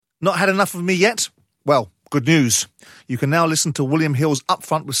Not had enough of me yet? Well, good news. You can now listen to William Hill's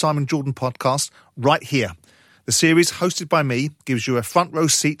Upfront with Simon Jordan podcast right here. The series, hosted by me, gives you a front row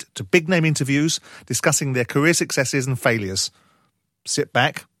seat to big-name interviews discussing their career successes and failures. Sit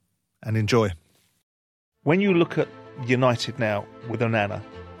back and enjoy. When you look at United now with Onana,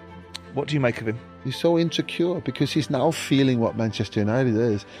 what do you make of him? He's so insecure because he's now feeling what Manchester United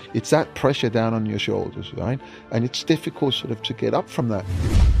is. It's that pressure down on your shoulders, right? And it's difficult sort of to get up from that.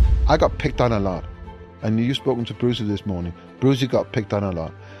 I got picked on a lot. And you've spoken to Brucey this morning. Brucey got picked on a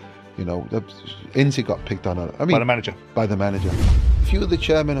lot. You know, Inzi got picked on a lot. I mean, By the manager. By the manager. If you were the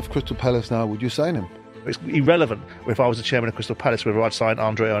chairman of Crystal Palace now, would you sign him? It's irrelevant if I was the chairman of Crystal Palace whether I'd sign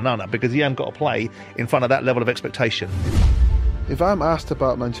Andre Onana, because he hasn't got to play in front of that level of expectation. If I'm asked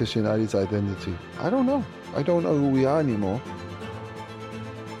about Manchester United's identity, I don't know. I don't know who we are anymore.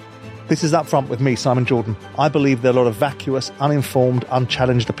 This is Upfront with me, Simon Jordan. I believe there are a lot of vacuous, uninformed,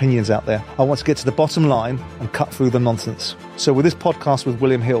 unchallenged opinions out there. I want to get to the bottom line and cut through the nonsense. So with this podcast with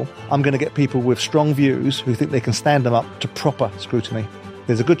William Hill, I'm going to get people with strong views who think they can stand them up to proper scrutiny.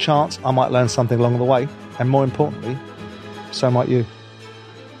 There's a good chance I might learn something along the way, and more importantly, so might you.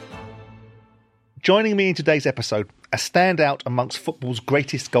 Joining me in today's episode, a standout amongst football's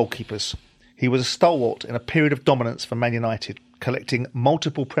greatest goalkeepers. He was a stalwart in a period of dominance for Man United, collecting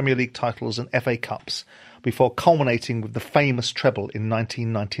multiple Premier League titles and FA Cups before culminating with the famous treble in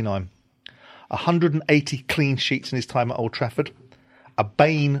 1999. 180 clean sheets in his time at Old Trafford, a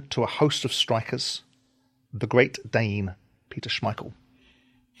bane to a host of strikers, the great Dane, Peter Schmeichel.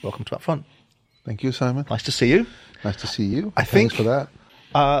 Welcome to Upfront. Thank you, Simon. Nice to see you. Nice to see you. Thanks for that.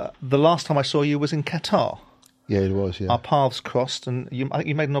 The last time I saw you was in Qatar. Yeah, it was, yeah. Our paths crossed, and I think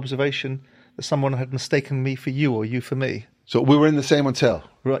you made an observation that someone had mistaken me for you or you for me. So we were in the same hotel.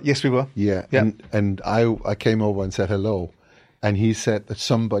 Right? Yes, we were. Yeah. And I came over and said hello, and he said that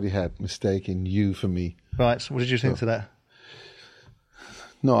somebody had mistaken you for me. Right. So what did you think to that?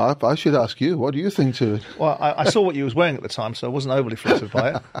 No, I should ask you. What do you think to it? Well, I saw what you was wearing at the time, so I wasn't overly flattered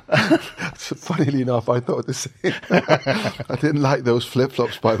by it. Funnily enough, I thought the same. I didn't like those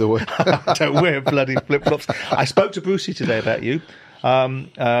flip-flops, by the way. I don't wear bloody flip-flops. I spoke to Brucey today about you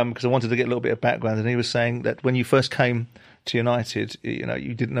because I wanted to get a little bit of background, and he was saying that when you first came to United, you know,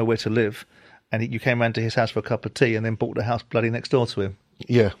 you didn't know where to live, and you came round to his house for a cup of tea and then bought the house bloody next door to him.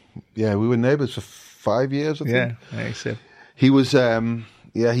 Yeah. We were neighbours for 5 years, I think. Yeah, he said. He was...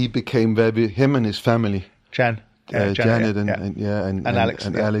 he became him and his family. Janet and Alex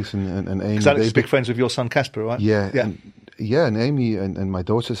and Amy. Because Alex is big friends with your son Casper, right? Yeah. And Amy and my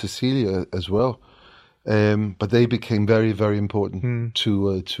daughter Cecilia as well. But they became very, very important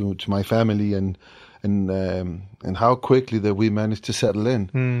to my family and how quickly that we managed to settle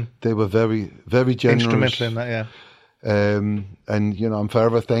in. They were very, very generous. Instrumental in that, yeah. And you know, I'm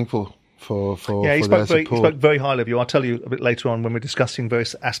forever thankful. For he their spoke very highly of you. I'll tell you a bit later on when we're discussing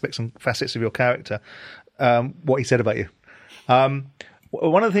various aspects and facets of your character, what he said about you.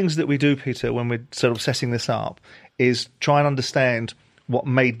 One of the things that we do, Peter, when we're sort of setting this up, is try and understand what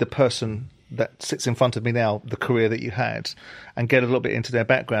made the person that sits in front of me now the career that you had, and get a little bit into their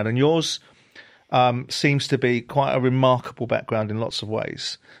background. And yours seems to be quite a remarkable background in lots of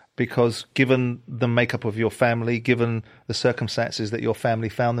ways. Because given the makeup of your family, given the circumstances that your family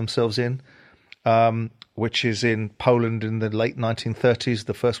found themselves in, which is in Poland in the late 1930s,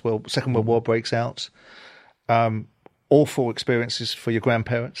 the Second World War breaks out, awful experiences for your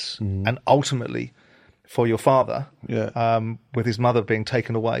grandparents, and ultimately for your father, with his mother being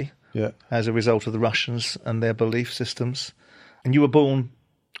taken away as a result of the Russians and their belief systems. And you were born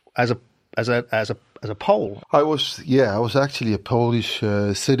as a Pole. I was actually a Polish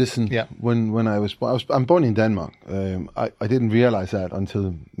citizen when I'm born in Denmark. I didn't realize that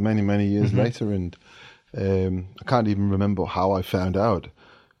until many years later, and I can't even remember how I found out.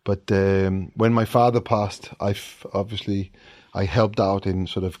 But when my father passed, I helped out in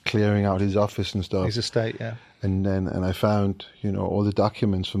sort of clearing out his office and stuff. His estate, yeah. And I found, you know, all the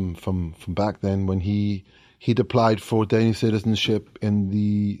documents from back then when he'd applied for Danish citizenship in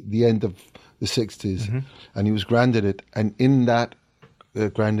the end of the 60s, and he was granted it. And in that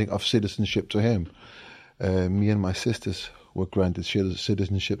granting of citizenship to him, me and my sisters were granted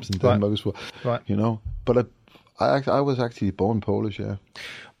citizenships in Denmark as well. Right. You know, but I was actually born Polish, yeah.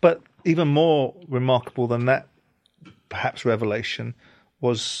 But even more remarkable than that, perhaps, revelation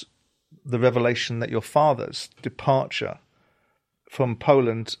was the revelation that your father's departure from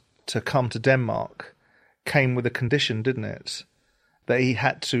Poland to come to Denmark came with a condition, didn't it? That he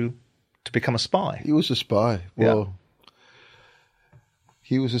had to become a spy. He was a spy. Well,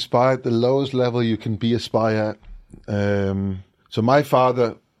 he was a spy at the lowest level you can be a spy at. So my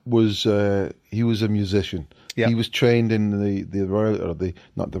father was he was a musician. Yep. He was trained in the Royal, or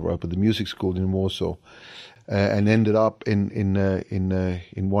not the Royal, but the music school in Warsaw, and ended up in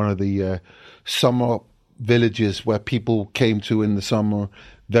one of the summer villages where people came to in the summer.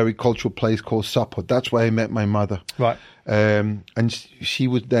 Very cultural place called Sopot. That's where I met my mother. Right. And she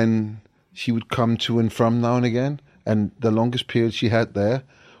would come to and from now and again. And the longest period she had there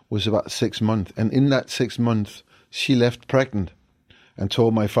was about 6 months. And in that 6 months, she left pregnant and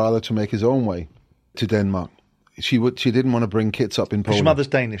told my father to make his own way to Denmark. She didn't want to bring kids up in Poland. Your mother's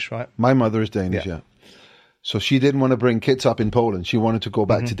Danish, right? My mother is Danish, yeah. So she didn't want to bring kids up in Poland. She wanted to go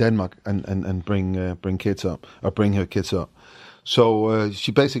back to Denmark and bring kids up, or bring her kids up. So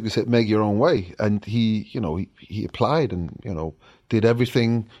she basically said, make your own way. And he applied and, did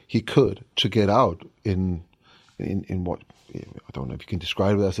everything he could to get out in what, I don't know if you can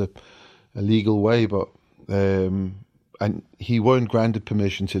describe it as a legal way, but, and he weren't granted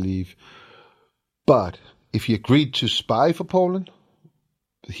permission to leave. But if he agreed to spy for Poland,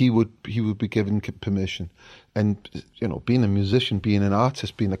 he would be given permission. And, being a musician, being an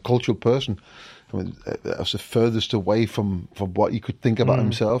artist, being a cultural person, I mean, that was the furthest away from what he could think about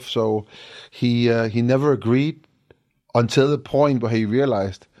himself. So he never agreed until the point where he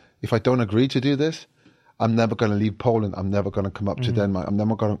realized, if I don't agree to do this, I'm never going to leave Poland. I'm never going to come up to Denmark. I'm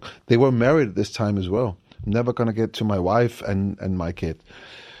never going to. They were married at this time as well. I'm never going to get to my wife and my kid.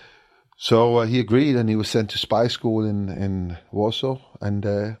 So he agreed, and he was sent to spy school in Warsaw, and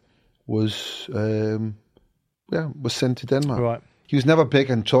was sent to Denmark. Right. He was never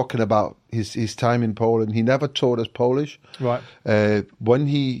big on talking about his time in Poland. He never taught us Polish. Right. When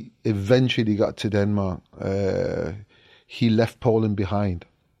he eventually got to Denmark, he left Poland behind.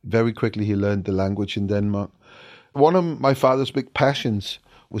 Very quickly, he learned the language in Denmark. One of my father's big passions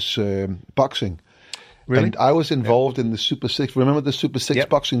was boxing. Really? And I was involved in the Super Six. Remember the Super Six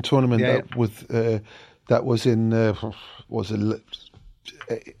boxing tournament that was in was it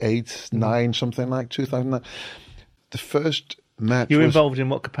 8, 9, something like 2009. The first match. You were involved in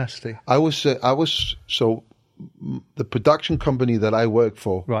what capacity? I was so the production company that I worked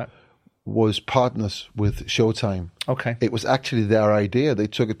for was partners with Showtime. Okay. It was actually their idea. They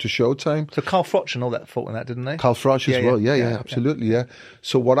took it to Showtime. So Carl Froch and all that fought in that, didn't they? Carl Froch as well. Yeah, absolutely. Yeah.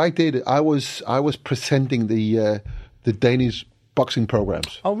 So what I did, I was presenting the Danish boxing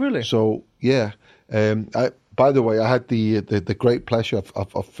programs. Oh, really? So yeah. By the way, I had the great pleasure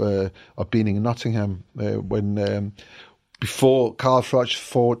of being in Nottingham when before Carl Froch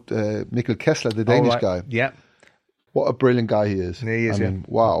fought Mikkel Kessler, the Danish guy. Yeah. What a brilliant guy he is. Yeah, he is, I mean,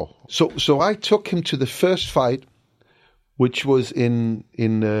 wow. So I took him to the first fight, which was in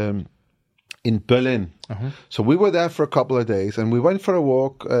Berlin. Uh-huh. So we were there for a couple of days, and we went for a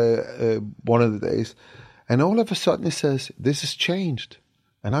walk one of the days, and all of a sudden he says, "This has changed."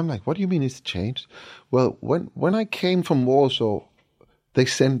 And I'm like, "What do you mean it's changed?" Well, when I came from Warsaw, they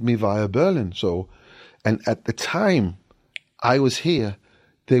sent me via Berlin. So, and at the time I was here,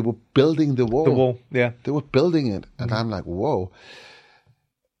 they were building the wall. The wall, yeah. They were building it. And I'm like, whoa.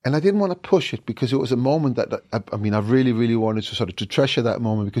 And I didn't want to push it because it was a moment that I really, really wanted to sort of to treasure that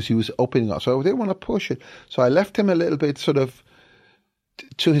moment because he was opening up. So I didn't want to push it. So I left him a little bit sort of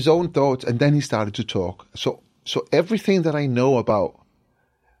to his own thoughts, and then he started to talk. So everything that I know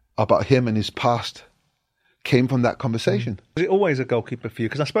about him and his past came from that conversation. Was it always a goalkeeper for you?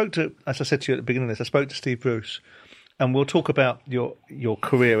 Because I spoke to, as I said to you at the beginning of this, I spoke to Steve Bruce. And we'll talk about your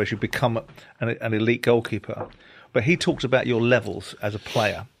career as you become an elite goalkeeper. But he talks about your levels as a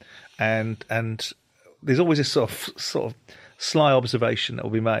player. And there's always this sort of sly observation that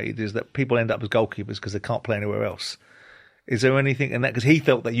will be made, is that people end up as goalkeepers because they can't play anywhere else. Is there anything in that? Because he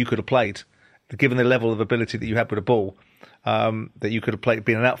felt that you could have played, given the level of ability that you had with a ball, that you could have played,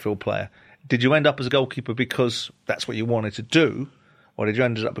 being an outfield player. Did you end up as a goalkeeper because that's what you wanted to do? Or did you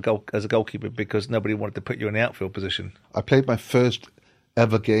end up as a goalkeeper because nobody wanted to put you in the outfield position? I played my first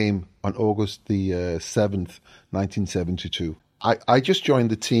ever game on August the 7th, 1972. I just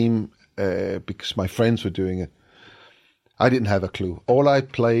joined the team because my friends were doing it. I didn't have a clue. All I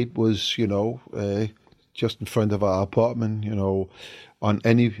played was, just in front of our apartment, on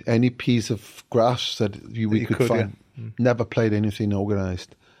any piece of grass that we could find. Yeah. Never played anything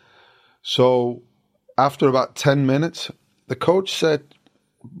organized. So after about 10 minutes, the coach said,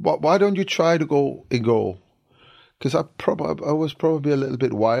 "Why don't you try to go in goal?" Because I was probably a little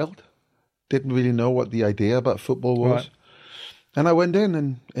bit wild, didn't really know what the idea about football was, right. And I went in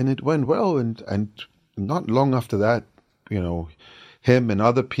and it went well. And not long after that, him and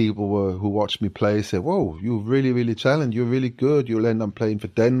other people who watched me play said, "Whoa, you're really, really talented. You're really good. You'll end up playing for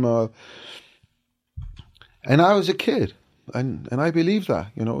Denmark." And I was a kid. and I believe that.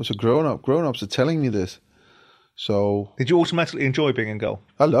 As a grown-up, grown-ups are telling me this. So, did you automatically enjoy being in goal?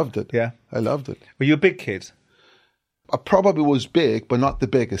 I loved it. Yeah, I loved it. Were you a big kid? I probably was big, but not the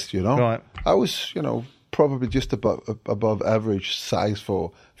biggest. Right. I was, probably just above average size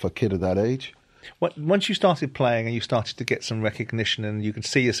for a kid at that age. Once you started playing and you started to get some recognition and you could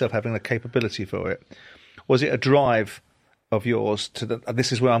see yourself having a capability for it, was it a drive of yours to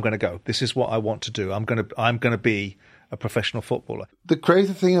this is where I'm going to go, this is what I want to do, I'm going to be a professional footballer? The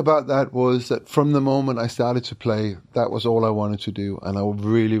crazy thing about that was that from the moment I started to play, that was all I wanted to do, and I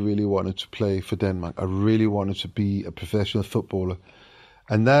really, really wanted to play for Denmark. I really wanted to be a professional footballer,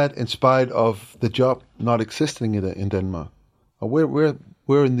 and that, in spite of the job not existing in Denmark. We're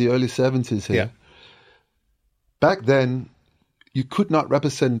in the early 70s here. Yeah. Back then, you could not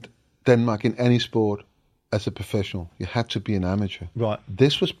represent Denmark in any sport as a professional. You had to be an amateur. Right.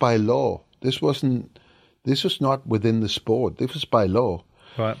 This was by law. This was not within the sport. This was by law.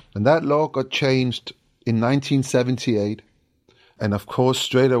 Right. And that law got changed in 1978. And of course,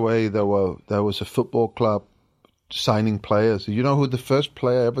 straight away there was a football club signing players. You know who the first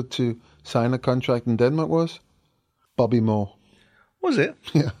player ever to sign a contract in Denmark was? Bobby Moore. Was it?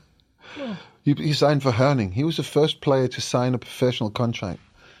 Yeah. Oh. He signed for Herning. He was the first player to sign a professional contract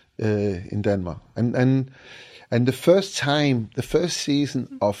in Denmark. And the first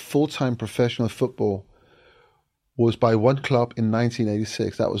season of full-time professional football was by one club in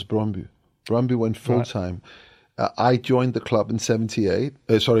 1986. That was Brøndby. Brøndby went full-time. Right. I joined the club in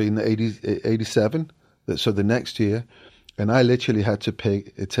 87, so the next year, and I literally had to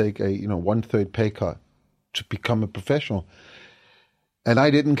take a 1/3 pay cut to become a professional. And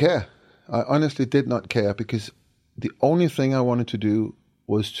I didn't care. I honestly did not care, because the only thing I wanted to do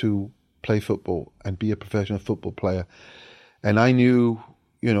was to play football and be a professional football player. And I knew,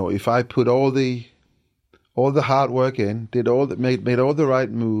 if I put all the hard work in, made all the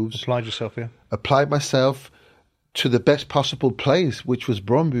right moves, applied myself to the best possible place, which was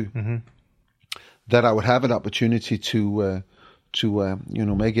Brøndby, mm-hmm. that I would have an opportunity to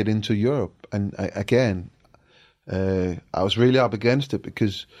make it into Europe. And I was really up against it,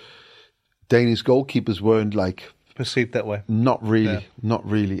 because Danish goalkeepers weren't perceived that way. Not really.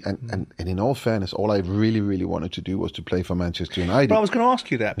 And in all fairness, all I really, really wanted to do was to play for Manchester United. But I was going to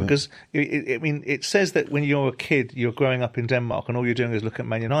ask you that, because it says that when you're a kid, you're growing up in Denmark, and all you're doing is look at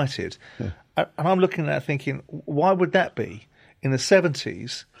Man United. Yeah. And I'm looking at that thinking, why would that be? In the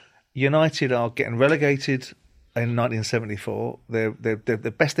 70s, United are getting relegated in 1974.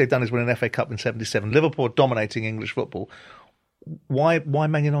 The best they've done is win an FA Cup in 77. Liverpool dominating English football. Why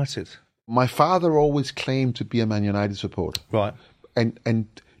Man United? My father always claimed to be a Man United supporter. Right. And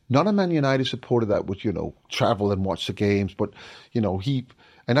not a Man United supporter that would, travel and watch the games, but,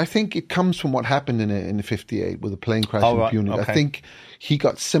 and I think it comes from what happened in the 58 with the plane crash in Pune. Okay. I think he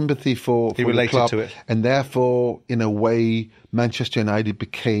got sympathy for related the club, to it. And therefore, in a way, Manchester United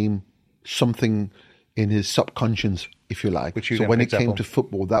became something in his subconscious, if you like. So when it came to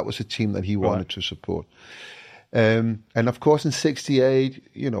football, that was a team that he wanted to support. And of course, in 68,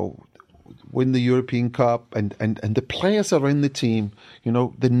 win the European Cup, and the players are in the team,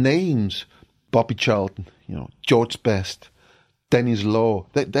 the names, Bobby Charlton, George Best, Dennis Law,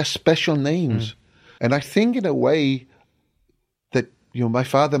 they're special names. And I think in a way that, my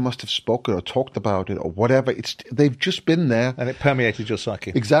father must have spoken or talked about it or whatever. They've just been there. And it permeated your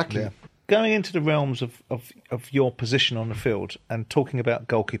psyche. Exactly. Yeah. Going into the realms of your position on the field and talking about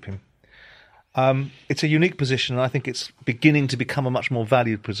goalkeeping, it's a unique position, and I think it's beginning to become a much more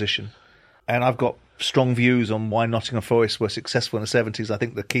valued position. And I've got strong views on why Nottingham Forest were successful in the 70s. I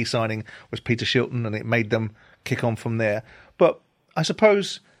think the key signing was Peter Shilton, and it made them kick on from there. But I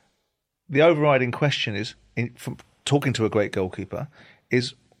suppose the overriding question is, from talking to a great goalkeeper,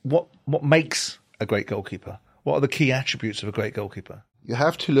 is what makes a great goalkeeper? What are the key attributes of a great goalkeeper? You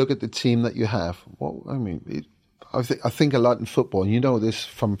have to look at the team that you have. Well, I think a lot in football, and you know this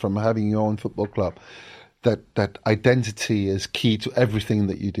from having your own football club, that identity is key to everything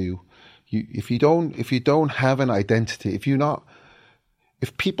that you do. If you don't have an identity,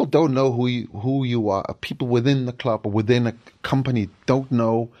 if people don't know who you are, people within the club or within a company don't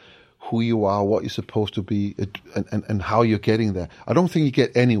know who you are, what you're supposed to be, and how you're getting there, I don't think you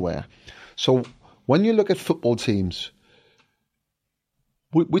get anywhere. So when you look at football teams,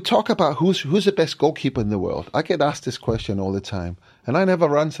 we talk about who's the best goalkeeper in the world. I get asked this question all the time, and I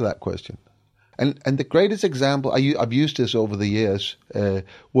never answer that question. And the greatest example, I've used this over the years,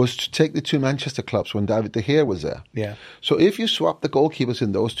 was to take the two Manchester clubs when David De Gea was there. Yeah. So if you swap the goalkeepers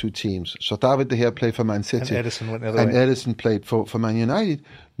in those two teams, so David De Gea played for Man City, and Edison went the other way. Edison played for Man United,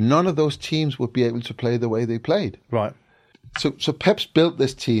 none of those teams would be able to play the way they played. Right. So Pep's built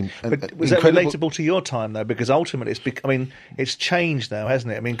this team. But was that relatable to your time, though? Because ultimately, it's changed now,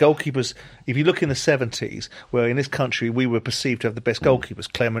 hasn't it? I mean, goalkeepers, if you look in the 70s, where in this country we were perceived to have the best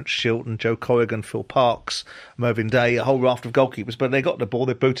goalkeepers, Clement, Shilton, Joe Corrigan, Phil Parkes, Mervyn Day, a whole raft of goalkeepers, but they got the ball,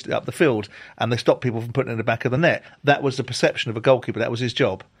 they booted it up the field, and they stopped people from putting it in the back of the net. That was the perception of a goalkeeper. That was his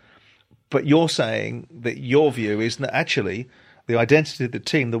job. But you're saying that your view is that actually the identity of the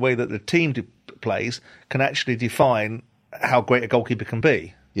team, the way that the team plays, can actually define how great a goalkeeper can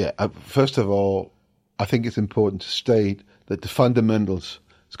be. Yeah, first of all, I think it's important to state that the fundamentals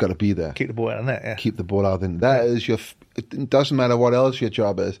has got to be there. Keep the ball out of the net, yeah. Keep the ball out of the net. That is it doesn't matter what else your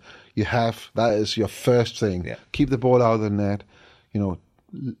job is. That is your first thing. Yeah. Keep the ball out of the net.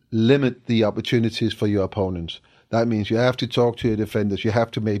 Limit the opportunities for your opponents. That means you have to talk to your defenders. You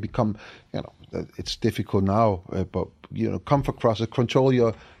have to maybe come, it's difficult now, but, come for crosses, control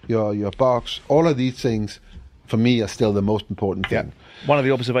your box. All of these things, for me, are still the most important thing. Yeah. One of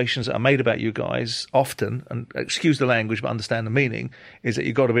the observations that are made about you guys often, and excuse the language but understand the meaning, is that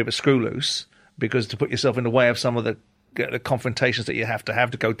you've got to be a bit screw loose, because to put yourself in the way of some of the confrontations that you have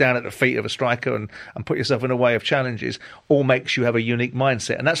to go down at the feet of a striker and put yourself in the way of challenges, all makes you have a unique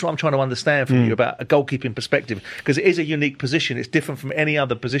mindset. And that's what I'm trying to understand from you about a goalkeeping perspective, because it is a unique position. It's different from any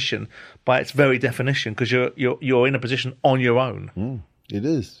other position by its very definition, because you're in a position on your own. It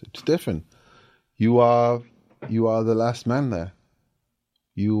is. It's different. You are the last man there.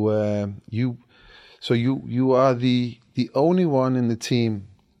 You are the only one in the team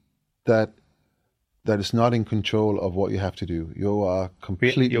that is not in control of what you have to do. You are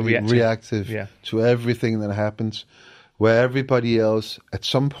completely reactive to everything that happens, where everybody else at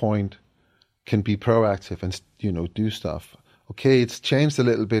some point can be proactive and do stuff. Okay, it's changed a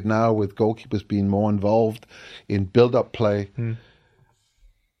little bit now with goalkeepers being more involved in build-up play,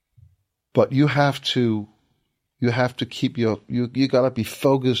 but you have to keep you got to be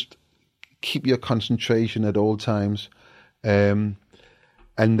focused, keep your concentration at all times, and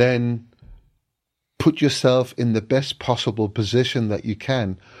then put yourself in the best possible position that you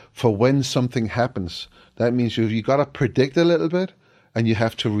can for when something happens. That means you got to predict a little bit, and you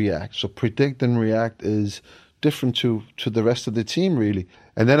have to react. So predict and react is different to the rest of the team, really.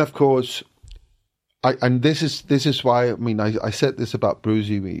 And then, of course, this is why I said this about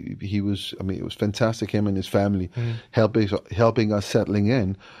Brucey. It was fantastic, him and his family helping us settling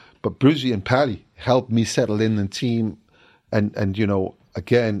in. But Brucey and Pally helped me settle in the team, and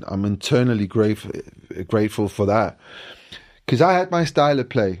again, I'm internally grateful for that, because I had my style of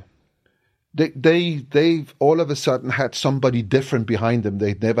play. They've all of a sudden had somebody different behind them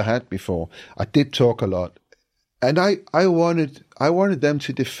they'd never had before. I did talk a lot, and I wanted them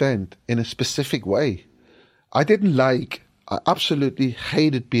to defend in a specific way. I absolutely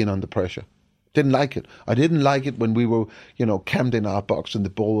hated being under pressure. Didn't like it. I didn't like it when we were, camped in our box and the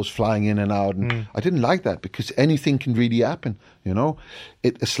ball was flying in and out. And I didn't like that, because anything can really happen,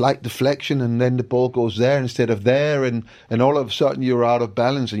 a slight deflection and then the ball goes there instead of there, and all of a sudden you're out of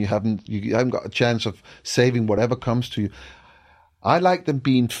balance and you haven't got a chance of saving whatever comes to you. I like them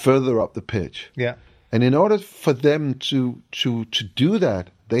being further up the pitch. Yeah. And in order for them to do that,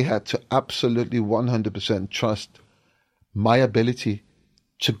 they had to absolutely 100% trust my ability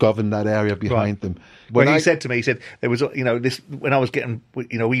to govern that area behind them. He said to me, there was, this, when I was getting,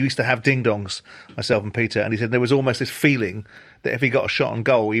 we used to have ding-dongs, myself and Peter, and he said there was almost this feeling that if he got a shot on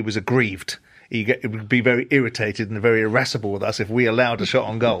goal, he was aggrieved. He would be very irritated and very irascible with us if we allowed a shot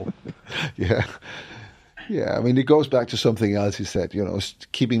on goal. Yeah. Yeah, it goes back to something else he said,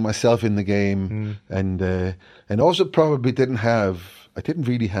 keeping myself in the game, and also probably I didn't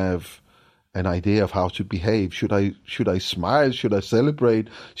really have an idea of how to behave. Should I smile? Should I celebrate?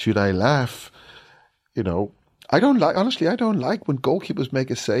 Should I laugh? I don't like when goalkeepers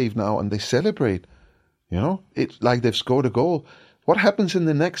make a save now and they celebrate. It's like they've scored a goal. What happens in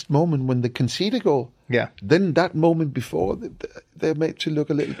the next moment when they concede a goal? Yeah. Then that moment before, they're made to look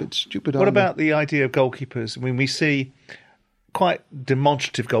a little bit stupid. What about the idea of goalkeepers? We see quite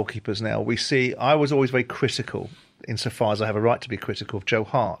demonstrative goalkeepers now. I was always very critical, insofar as I have a right to be critical, of Joe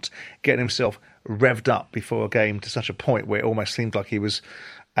Hart getting himself revved up before a game to such a point where it almost seemed like he was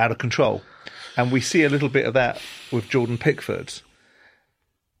out of control. And we see a little bit of that with Jordan Pickford.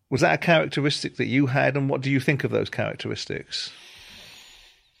 Was that a characteristic that you had, and what do you think of those characteristics?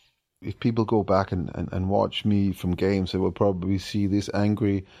 If people go back and watch me from games, they will probably see this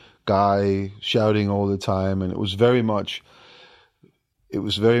angry guy shouting all the time, and it was very much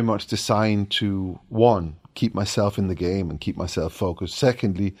designed to, one, keep myself in the game and keep myself focused.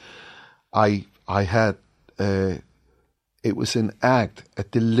 Secondly, I had it was a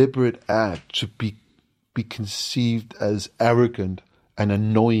deliberate act to be be conceived as arrogant and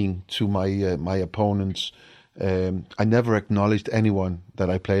annoying to my opponents. I never acknowledged anyone that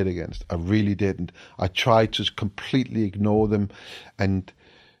I played against. I really didn't. I tried to completely ignore them. And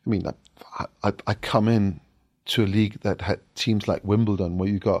I mean, I come in to a league that had teams like Wimbledon, where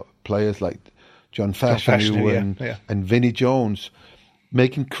you got players like John Fashanu and Vinnie Jones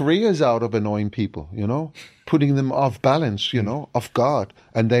making careers out of annoying people, putting them off balance, off guard,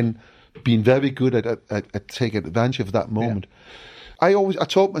 and then being very good at taking advantage of that moment. Yeah. I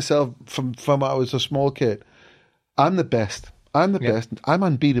told myself from I was a small kid, I'm the best. I'm the best. I'm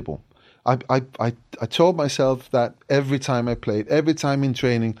unbeatable. I told myself that every time I played, every time in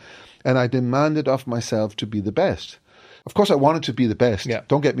training, and I demanded of myself to be the best. Of course, I wanted to be the best. Yeah.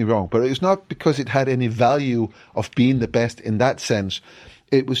 Don't get me wrong, but it's not because it had any value of being the best in that sense.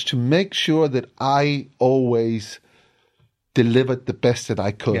 It was to make sure that I always delivered the best that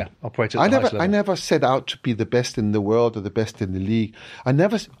I could. Yeah, operated at the highest level. I never set out to be the best in the world or the best in the league. I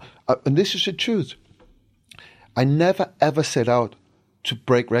never, and this is the truth, I never ever set out to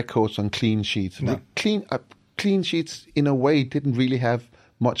break records on clean sheets. No. Clean sheets, in a way, didn't really have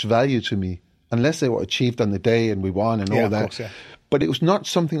much value to me, unless they were achieved on the day and we won and all that. Of course, But it was not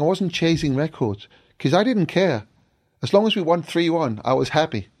something, I wasn't chasing records, because I didn't care. As long as we won 3-1, I was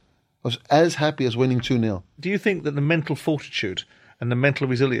happy. I was as happy as winning 2-0. Do you think that the mental fortitude and the mental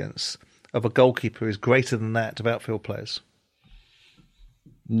resilience of a goalkeeper is greater than that of outfield players?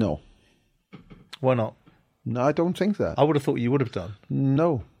 No. Why not? No, I don't think that. I would have thought you would have done.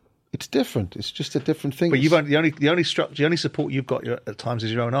 No. It's different. It's just a different thing. But the only support you've got at times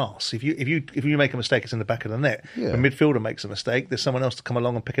is your own arse. If you make a mistake, it's in the back of the net. Yeah. If a midfielder makes a mistake, there's someone else to come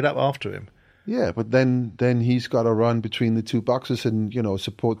along and pick it up after him. Yeah, but then he's got to run between the two boxes and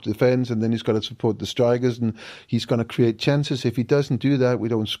support the defence, and then he's got to support the strikers, and he's going to create chances. If he doesn't do that, we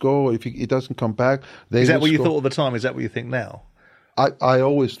don't score. If he doesn't come back, is that what you thought at the time? Is that what you think now? I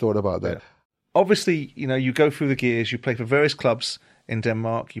always thought about that. Yeah. Obviously, you go through the gears. You play for various clubs in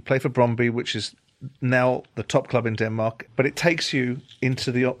Denmark. You play for Brøndby, which is now the top club in Denmark. But it takes you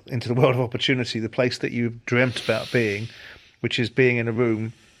into the world of opportunity, the place that you've dreamt about being, which is being in a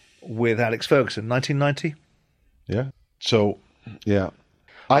room with Alex Ferguson, 1990. Yeah. So, yeah.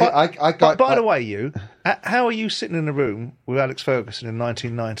 By the way, how are you sitting in a room with Alex Ferguson in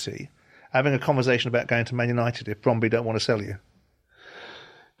 1990, having a conversation about going to Man United if Brøndby don't want to sell you?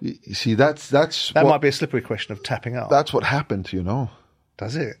 You see, that might be a slippery question of tapping up. That's what happened,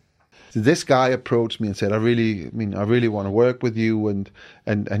 Does it? This guy approached me and said, I really want to work with you, and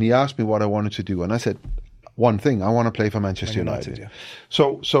he asked me what I wanted to do, and I said, one thing, I want to play for Manchester United. Yeah.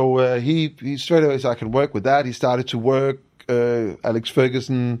 So he straight away said, I can work with that. He started to work Alex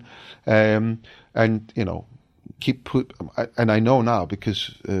Ferguson, and and I know now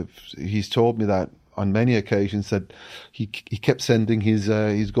because he's told me that on many occasions that he kept sending his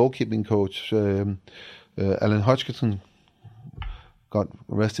goalkeeping coach, Alan Hodgkinson, God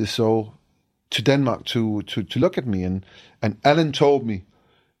rest his soul, to Denmark to look at me, and Alan told me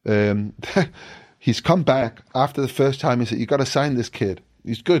he's come back after the first time. He said, "You got to sign this kid.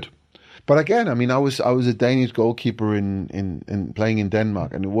 He's good." But again, I mean, I was a Danish goalkeeper in playing in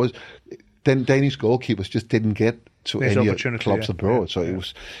Denmark, and it was Danish goalkeepers just didn't get to any clubs abroad. So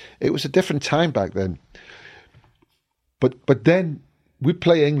it was a different time back then. But then we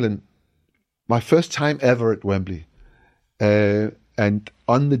play England, my first time ever at Wembley, and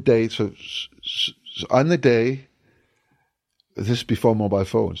on the day, this is before mobile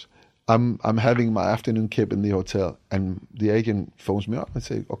phones. I'm having my afternoon kip in the hotel, and the agent phones me up and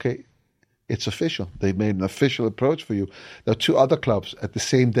say, "Okay, it's official. They made an official approach for you." There are two other clubs at the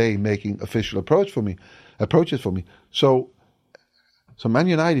same day making official approaches for me. So Man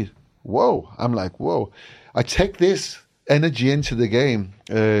United, whoa! I'm like, whoa! I take this energy into the game.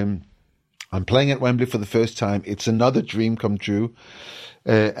 I'm playing at Wembley for the first time. It's another dream come true,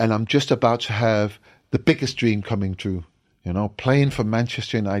 and I'm just about to have the biggest dream coming true. Playing for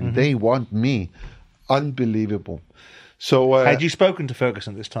Manchester United. Mm-hmm. They want me. Unbelievable. So, had you spoken to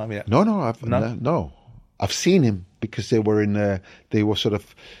Ferguson this time yet? No. I've seen him because they were sort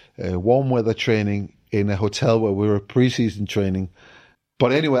of warm weather training in a hotel where we were pre-season training.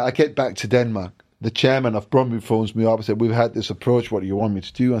 But anyway, I get back to Denmark. The chairman of Brøndby phones me up and said, "We've had this approach. What do you want me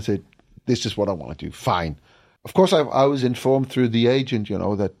to do?" I said, "This is what I want to do." Fine. Of course, I was informed through the agent,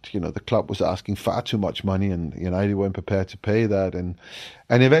 that the club was asking far too much money, and United weren't prepared to pay that, and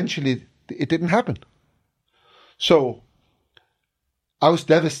eventually it didn't happen. So I was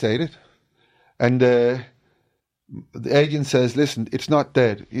devastated, and the agent says, listen, it's not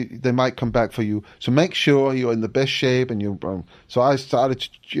dead. They might come back for you. So make sure you're in the best shape. And so I started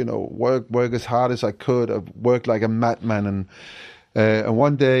to, work as hard as I could. I worked like a madman. And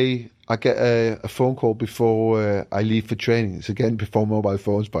one day I get a phone call before I leave for training. It's again before mobile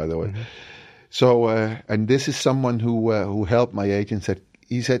phones, by the way. Mm-hmm. So, and this is someone who helped my agent.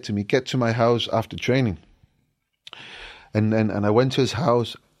 He said to me, get to my house after training. And I went to his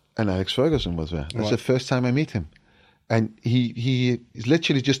house, and Alex Ferguson was there. That's the first time I meet him. And he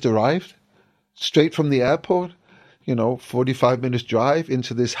literally just arrived straight from the airport, 45 minutes drive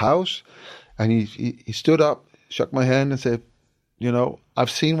into this house. And he stood up, shook my hand and said,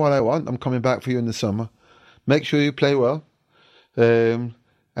 I've seen what I want. I'm coming back for you in the summer. Make sure you play well. And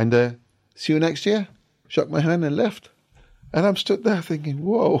see you next year. Shook my hand and left. And I'm stood there thinking,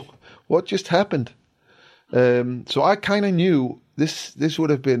 whoa, what just happened? So I kind of knew this would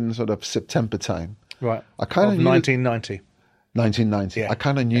have been sort of September time. Right. I kind of knew 1990. 1990. Yeah. I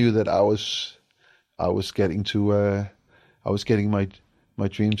kind of knew that I was getting my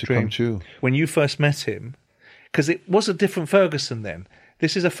dream to come true. When you first met him, because it was a different Ferguson then.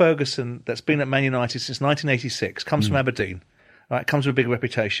 This is a Ferguson that's been at Man United since 1986, comes from Aberdeen, right? Comes with a big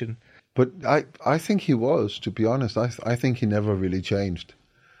reputation. But I think he was, to be honest. I think he never really changed.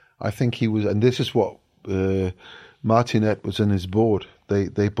 I think he was, and this is what Martinet was in his board.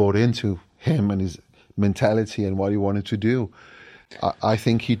 They bought into him and his mentality and what he wanted to do. I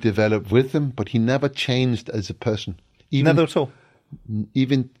think he developed with them, but he never changed as a person. Never at all.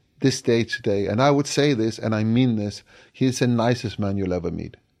 Even this day today, and I would say this, and I mean this, he is the nicest man you'll ever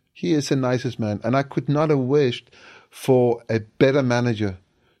meet. He is the nicest man, and I could not have wished for a better manager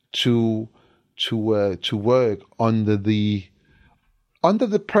to work under the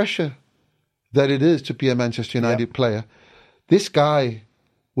pressure that it is to be a Manchester United player. This guy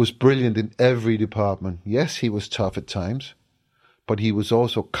was brilliant in every department. Yes, he was tough at times, but he was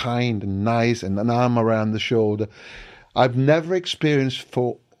also kind and nice and an arm around the shoulder. I've never experienced,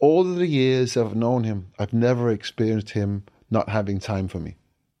 for all the years I've known him, I've never experienced him not having time for me.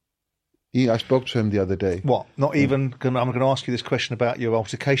 I spoke to him the other day. What? Not even? I'm going to ask you this question about your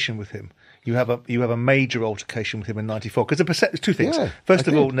altercation with him. You have a major altercation with him in '94. Because there's two things. Yeah, First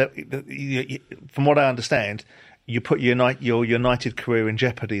of all, from what I understand, you put your United career in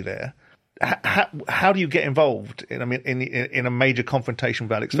jeopardy there. How do you get involved in a major confrontation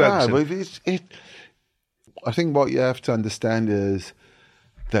with Alex Ferguson? I think what you have to understand is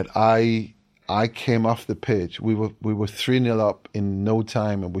that I came off the pitch. We were 3-0 up in no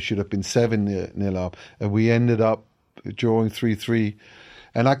time, and we should have been 7-0 up, and we ended up drawing 3-3.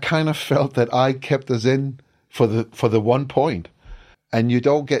 And I kind of felt that I kept us in for the 1 point, and you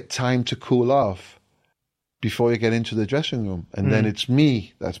don't get time to cool off before you get into the dressing room, and then it's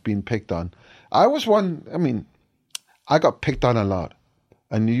me that's being picked on. I was one. I got picked on a lot,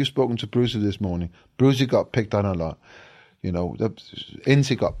 and you've spoken to Brucey this morning. Brucey got picked on a lot. Ince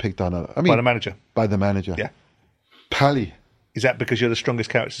got picked on a lot. By the manager. By the manager. Yeah. Pally. Is that because you're the strongest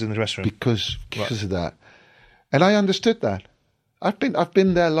characters in the dressing room? Because of that, and I understood that. I've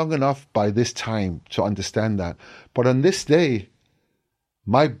been there long enough by this time to understand that. But on this day,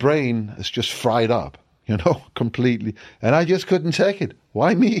 my brain is just fried up, completely, and I just couldn't take it.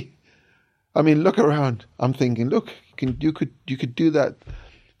 Why me? Look around. I'm thinking, look, you could do that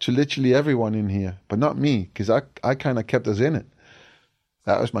to literally everyone in here, but not me, because I kind of kept us in it.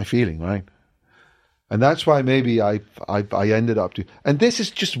 That was my feeling, right? And that's why maybe I ended up to. And this is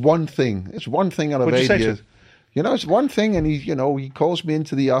just one thing. It's one thing out of 8 years. It's one thing, and he calls me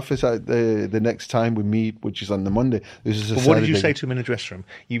into the office at the next time we meet, which is on the Monday. This is a Saturday. What did you say to him in the dressing room?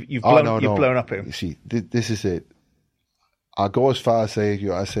 You've blown up him. You see, this is it. I'll go as far as say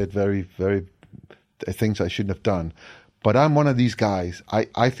I said very, very things I shouldn't have done. But I'm one of these guys.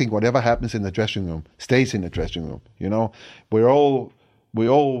 I think whatever happens in the dressing room stays in the dressing room. We all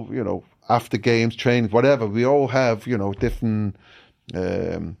after games, training, whatever. We all have different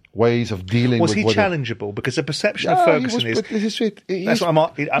ways of dealing with. Was he challengeable? Because the perception of Ferguson is that's what I'm.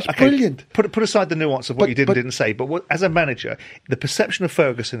 Okay, brilliant. Put aside the nuance of what you did and didn't say, but as a manager, the perception of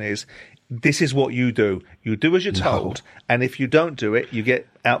Ferguson is this is what you do. You do as you're told, and if you don't do it, you get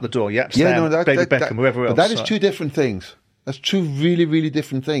out the door. Yep, David Beckham, whoever else. But that is two different things. That's two really, really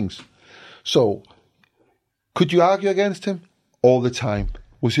different things. So, could you argue against him? All the time.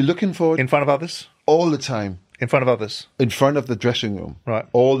 Was he looking for it? In front of others? All the time. In front of others? In front of the dressing room. Right.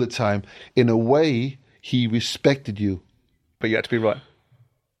 All the time. In a way, he respected you. But you had to be right.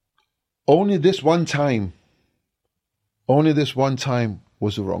 Only this one time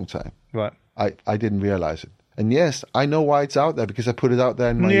was the wrong time. Right. I didn't realize it. And yes, I know why it's out there, because I put it out there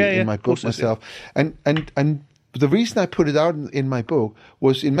in my book myself. And the reason I put it out in my book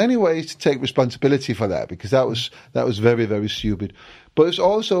was in many ways to take responsibility for that, because that was very, very stupid. But it's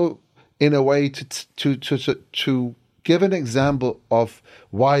also in a way to give an example of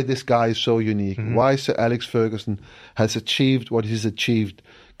why this guy is so unique, why Sir Alex Ferguson has achieved what he's achieved.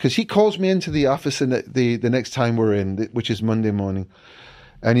 Because he calls me into the office the next time we're in, which is Monday morning,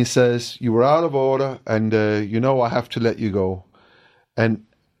 and he says, "You were out of order, and I have to let you go." And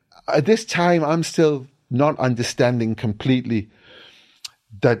at this time, I'm still not understanding completely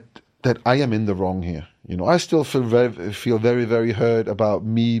that I am in the wrong here. I still feel very, very hurt about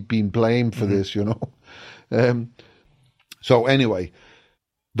me being blamed for this. So anyway,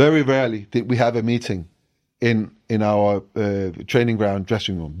 very rarely did we have a meeting in our training ground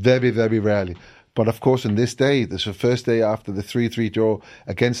dressing room. Very, very rarely. But of course, in this day, this is the first day after the 3-3 draw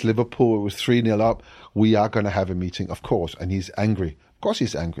against Liverpool. It was 3-0 up. We are going to have a meeting, of course. And he's angry. Of course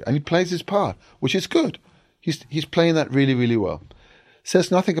he's angry. And he plays his part, which is good. He's playing that really, really well.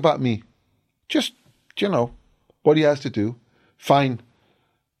 Says nothing about me. Just, what he has to do. Fine.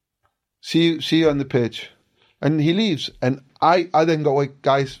 See you on the pitch. And he leaves. And I then go, "Wait,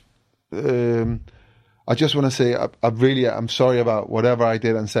 guys, I just want to say I'm sorry about whatever I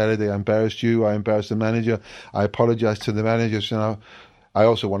did on Saturday. I embarrassed you. I embarrassed the manager. I apologize to the managers. I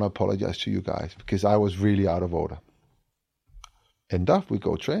also want to apologize to you guys because I was really out of order." End up, we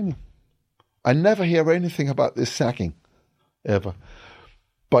go training. I never hear anything about this sacking, ever.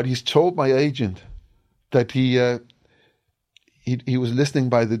 But he's told my agent that he was listening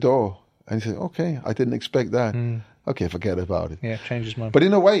by the door. And he said, "Okay, I didn't expect that." Okay, forget about it. Yeah, change his mind. But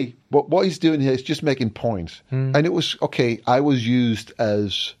in a way, what he's doing here is just making points. And it was, okay, I was used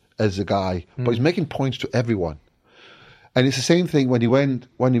as a guy, but he's making points to everyone. And it's the same thing when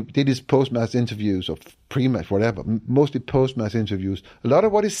he did his post-match interviews or pre-match, whatever, mostly post-match interviews. A lot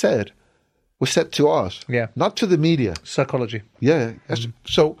of what he said was said to us, not to the media. Psychology. Yeah.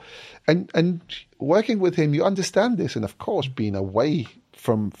 So, and working with him, you understand this. And of course, being away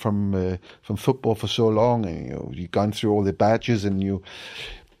from football for so long, and you've gone through all the badges, and you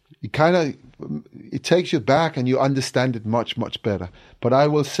kind of, it takes you back, and you understand it much, much better. But I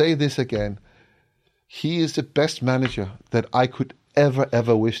will say this again. He is the best manager that I could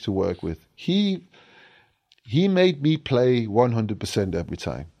ever wish to work with. He made me play 100% every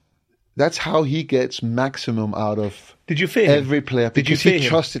time. That's how he gets maximum out of Did you fear every him? player. Did you because fear he him?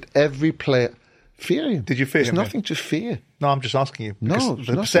 trusted every player. Fear him. Did you fear him? There's nothing to fear. No, I'm just asking you. No,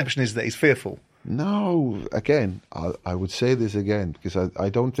 the perception is that he's fearful. No, again, I would say this again because I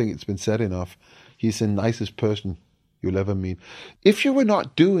don't think it's been said enough. He's the nicest person you'll ever meet. If you were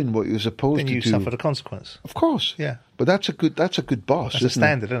not doing what you're supposed to do, then you suffer the consequence. Of course, yeah. But that's a good boss. That's a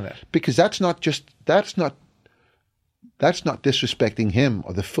standard, isn't it? Because that's not disrespecting him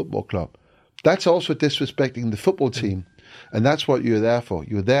or the football club. That's also disrespecting the football team, and that's what you're there for.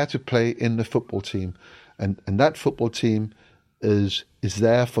 You're there to play in the football team, and that football team is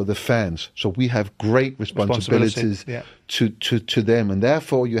there for the fans. So we have great responsibilities to them, and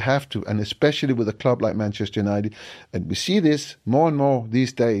therefore you have to, and especially with a club like Manchester United, and we see this more and more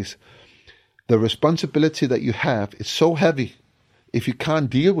these days, the responsibility that you have is so heavy. If you can't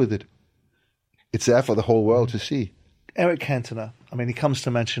deal with it, it's there for the whole world to see. Eric Cantona, I mean, he comes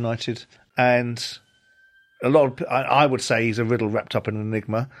to Manchester United, and I would say he's a riddle wrapped up in an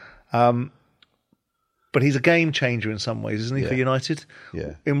enigma. But he's a game changer in some ways, isn't he, for United?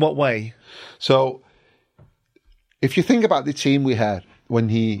 Yeah. In what way? So, if you think about the team we had when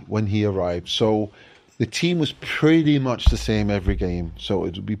he arrived, so the team was pretty much the same every game. So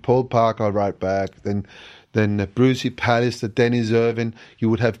it would be Paul Parker right back, then Brucey Palace, the Dennis Irvin. You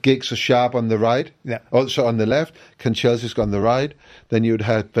would have Giggs or Sharp on the right, also on the left. Chelsea's on the right. Then you would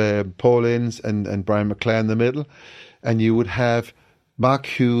have Paul Ince and Brian McClair in the middle, and you would have Mark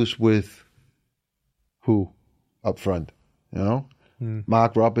Hughes with who up front,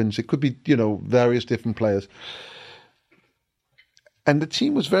 Mark Robbins. It could be, various different players. And the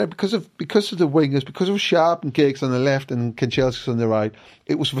team was because of the wingers, because of Sharp and Giggs on the left and Kanchelskis on the right,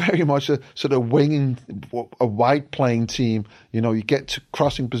 it was very much a sort of a wide playing team. You get to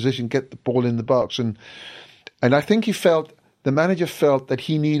crossing position, get the ball in the box. And I think the manager felt that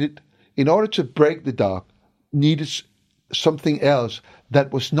he needed, in order to break the dark, needed something else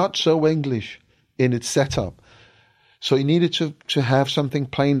that was not so English in its setup. So he needed to have something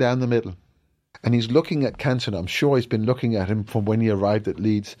playing down the middle. And he's looking at Cantona. I'm sure he's been looking at him from when he arrived at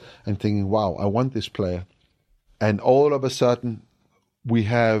Leeds and thinking, wow, I want this player. And all of a sudden, we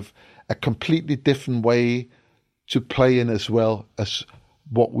have a completely different way to play in as well as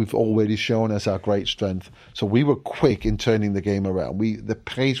what we've already shown as our great strength. So we were quick in turning the game around. The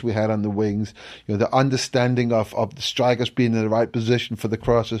pace we had on the wings, the understanding of the strikers being in the right position for the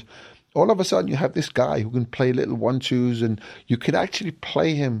crosses. All of a sudden, you have this guy who can play little 1-2s, and you could actually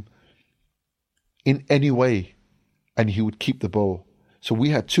play him in any way, and he would keep the ball. So we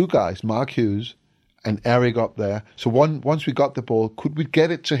had two guys, Mark Hughes and Eric up there. So once we got the ball, could we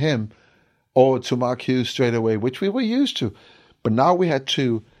get it to him or to Mark Hughes straight away, which we were used to. But now we had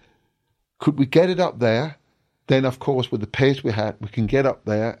two. Could we get it up there? Then, of course, with the pace we had, we can get up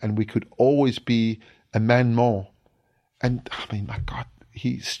there and we could always be a man more. And, I mean, my God,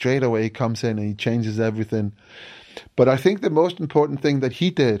 he straight away comes in and he changes everything. But I think the most important thing that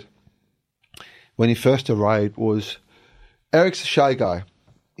he did when he first arrived was, Eric's a shy guy.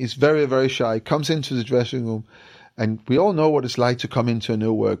 He's very, very shy. Comes into the dressing room, and we all know what it's like to come into a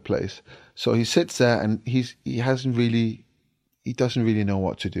new workplace. So he sits there and he doesn't really know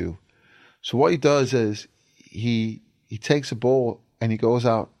what to do. So what he does is he takes a ball and he goes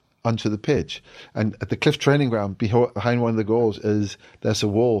out onto the pitch. And at the Cliff training ground, behind one of the goals, there's a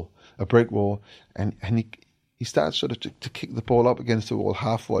wall, a brick wall, and he starts sort of to kick the ball up against the wall,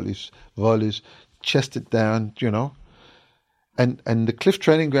 half volleys, chest it down, And the Cliff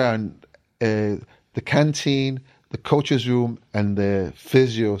training ground, the canteen, the coach's room, and the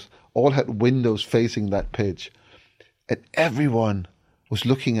physios all had windows facing that pitch. And everyone was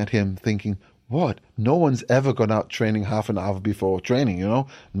looking at him thinking, what? No one's ever gone out training half an hour before training,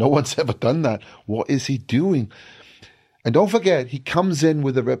 No one's ever done that. What is he doing? And don't forget, he comes in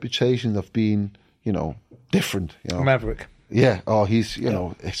with a reputation of being, different. Maverick. Yeah. Oh, he's,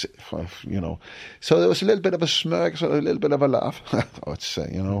 So there was a little bit of a smirk, so a little bit of a laugh. I'd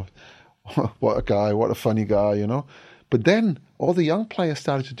say, what a guy, what a funny guy, But then all the young players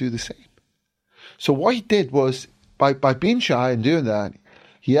started to do the same. So what he did was, by being shy and doing that,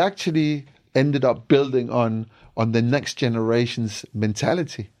 he actually ended up building on the next generation's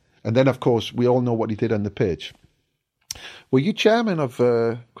mentality. And then, of course, we all know what he did on the pitch. Were you chairman of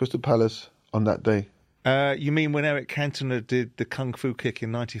Crystal Palace on that day? You mean when Eric Cantona did the Kung Fu kick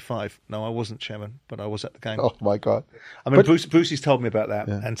in 95? No, I wasn't chairman, but I was at the game. Oh, my God. I mean, Brucey's told me about that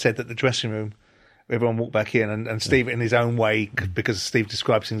and said that the dressing room, everyone walked back in, and Steve, in his own way, because Steve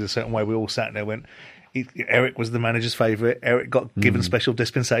describes things a certain way, we all sat there and went, Eric was the manager's favourite. Eric got given special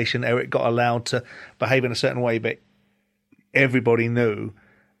dispensation. Eric got allowed to behave in a certain way, but everybody knew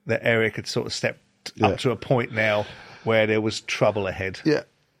that Eric had sort of stepped up to a point now where there was trouble ahead. Yeah,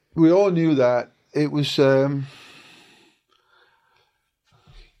 we all knew that. It was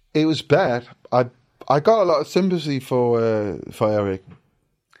bad. I got a lot of sympathy for Eric.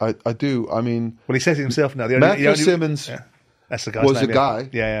 I do. I mean, well, he says it himself now. Matthew Simmons that's the guy's was name, a guy.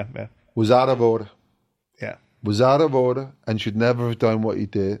 Yeah. Was out of order. Yeah. Was out of order and should never have done what he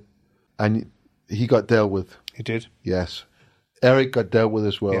did. And he got dealt with. He did? Yes. Eric got dealt with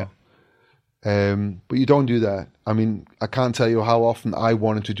as well. Yeah. But you don't do that. I mean, I can't tell you how often I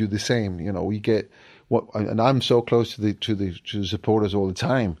wanted to do the same. We get and I'm so close to the supporters all the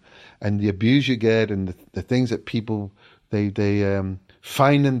time, and the abuse you get, and the things that people they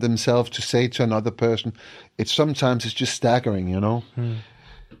find in themselves to say to another person. Sometimes it's just staggering.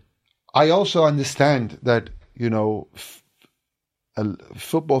 I also understand that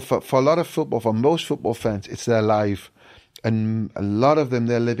football for a lot of football, for most football fans, it's their life. And a lot of them,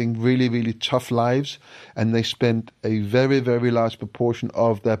 they're living really, really tough lives, and they spend a very, very large proportion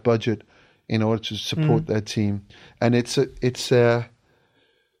of their budget in order to support their team. And it's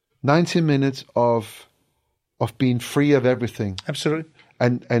 90 minutes of being free of everything. Absolutely.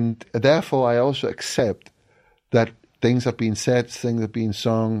 And therefore, I also accept that things are being said, things are being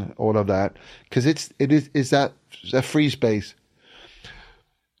sung, all of that, because it's that a free space.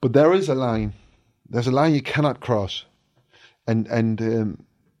 But there is a line. There's a line you cannot cross. And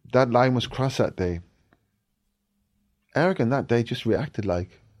that line was crossed that day. Eric on that day just reacted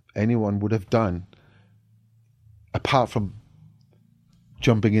like anyone would have done, apart from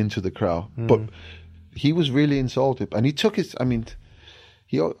jumping into the crowd. But he was really insulted, and he took his. I mean,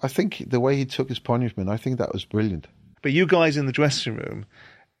 I think the way he took his punishment, I think that was brilliant. But you guys in the dressing room,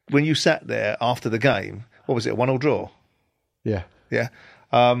 when you sat there after the game, what was it, a 1-1 draw? Yeah. Yeah.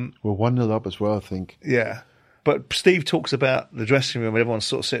 We're 1-0 up as well, I think. Yeah. But Steve talks about the dressing room and everyone's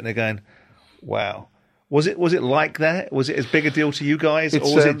sort of sitting there going, wow. Was it like that? Was it as big a deal to you guys? Or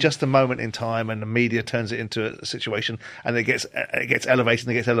was it just a moment in time and the media turns it into a situation and it gets elevated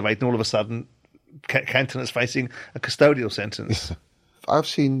and all of a sudden Cantona's facing a custodial sentence? I've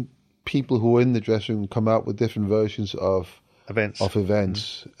seen people who are in the dressing room come out with different versions of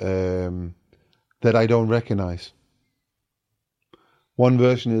events that I don't recognise. one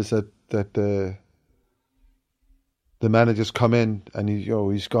version is that the manager's come in and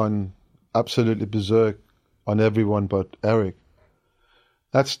he's gone absolutely berserk on everyone but Eric.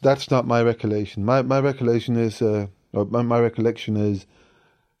 That's not my recollection. My recollection is my recollection is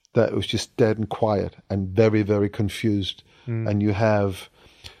that it was just dead and quiet and very, very confused. And you have,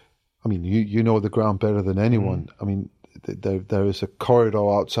 I mean, you know the ground better than anyone. I mean, there is a corridor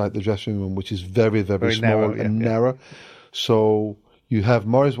outside the dressing room which is very, very, very small narrow, and narrow. So you have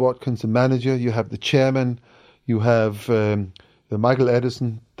Maurice Watkins, the manager. You have the chairman. You have the Michael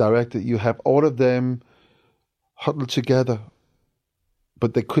Edison director. You have all of them huddled together.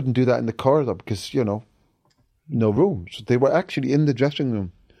 But they couldn't do that in the corridor because, no room. So they were actually in the dressing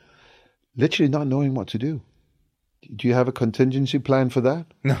room, literally not knowing what to do. Do you have a contingency plan for that?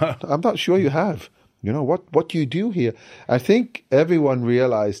 No. I'm not sure you have. What do you do here? I think everyone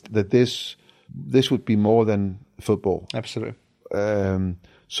realized that this would be more than football. Absolutely.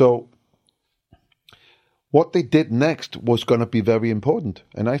 So what they did next was going to be very important.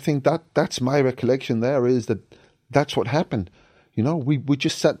 And I think that's my recollection there is that's what happened. We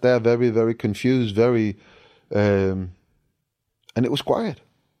just sat there very, very confused, and it was quiet.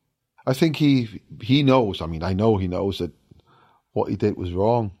 I think he knows. I mean, I know he knows that what he did was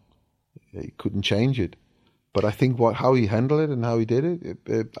wrong. He couldn't change it. But I think how he handled it and how he did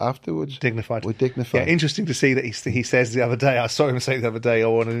it afterwards, dignified. Yeah, interesting to see that he says the other day. I saw him say the other day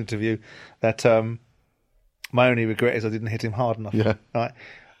on an interview that my only regret is I didn't hit him hard enough. Yeah. Right.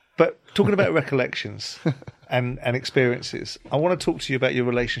 But talking about recollections and experiences, I want to talk to you about your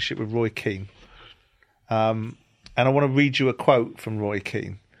relationship with Roy Keane. And I want to read you a quote from Roy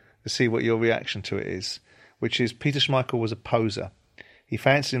Keane to see what your reaction to it is, which is, Peter Schmeichel was a poser. He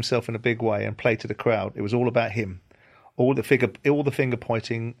fancied himself in a big way and played to the crowd. It was all about him. All the finger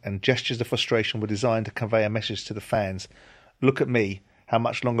pointing and gestures of frustration were designed to convey a message to the fans. Look at me. How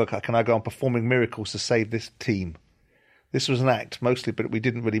much longer can I go on performing miracles to save this team? This was an act, mostly, but we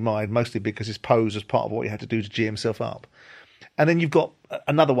didn't really mind, mostly because his pose was part of what he had to do to G himself up. And then you've got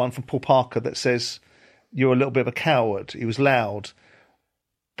another one from Paul Parker that says, you're a little bit of a coward. He was loud,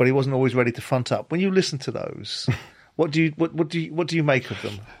 but he wasn't always ready to front up. When you listen to those, what do you make of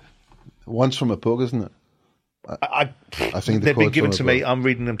them? One's from a book, isn't it? I think they've been given to me. I'm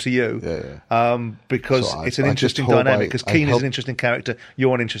reading them to you. Yeah. Because so it's an interesting dynamic. Because Keane is an interesting character.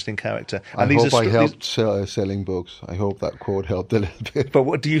 You're an interesting character. And I helped selling books. I hope that quote helped a little bit. But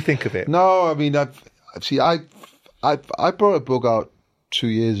what do you think of it? No, I mean, I brought a book out 2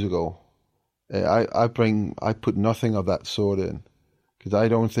 years ago. I put nothing of that sort in because I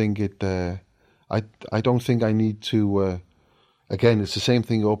don't think it. I don't think I need to. Again, it's the same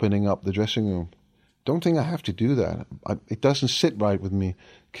thing opening up the dressing room. Don't think I have to do that. It doesn't sit right with me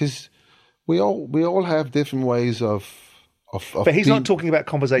because we all have different ways of. But he's not talking about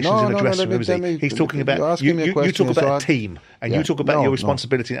conversations in a dressing room, is he? He's talking about you talk about a team and you talk about your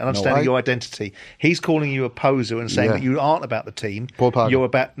responsibility and understanding your identity. He's calling you a poser and saying that you aren't about the team. Paul Parker. You're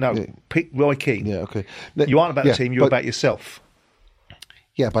about Roy Keane. Yeah, okay. You aren't about the team. You're about yourself.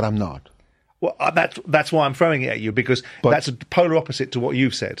 Yeah, but I'm not. Well, that's why I'm throwing it at you because that's a polar opposite to what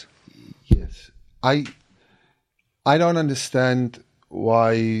you've said. Yes. I don't understand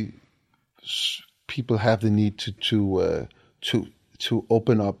why people have the need to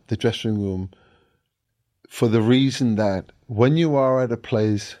open up the dressing room for the reason that when you are at a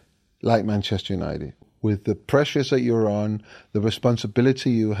place like Manchester United, with the pressures that you're on, the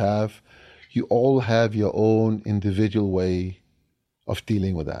responsibility you all have your own individual way of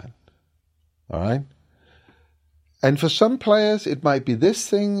dealing with that. All right? And for some players, it might be this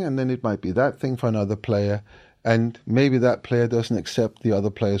thing, and then it might be that thing for another player. And maybe that player doesn't accept the other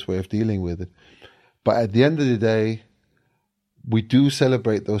player's way of dealing with it. But at the end of the day, we do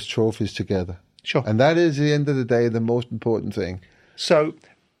celebrate those trophies together. Sure. And that is, at the end of the day, the most important thing. So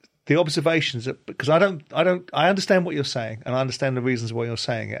the observations, because I understand what you're saying, and I understand the reasons why you're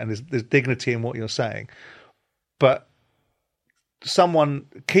saying it, and there's dignity in what you're saying. But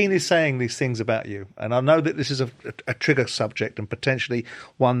Keane is saying these things about you, and I know that this is a trigger subject and potentially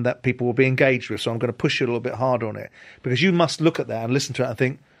one that people will be engaged with, so I'm going to push you a little bit harder on it, because you must look at that and listen to it and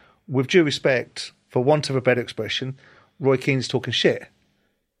think, with due respect, for want of a better expression, Roy Keane's talking shit.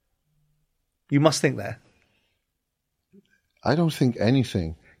 You must think that. I don't think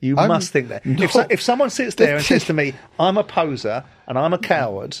anything. You must think that. No. If someone sits there and says to me, I'm a poser and I'm a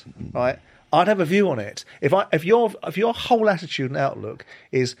coward, right? I'd have a view on it. If your whole attitude and outlook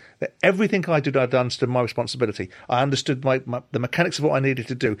is that everything I did, I'd understood my responsibility. I understood the mechanics of what I needed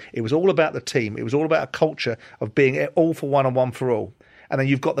to do. It was all about the team. It was all about a culture of being all for one and one for all. And then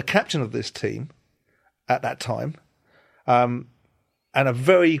you've got the captain of this team at that time, and a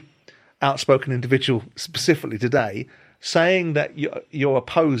very outspoken individual specifically today, saying that your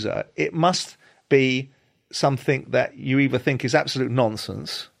opposer, it must be something that you either think is absolute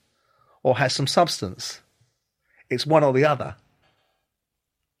nonsense or has some substance. It's one or the other.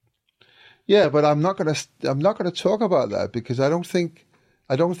 Yeah, but I'm not going to talk about that because I don't think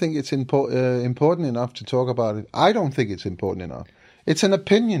it's important enough to talk about it. I don't think it's important enough. It's an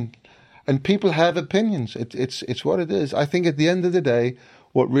opinion, and people have opinions. It's what it is. I think at the end of the day,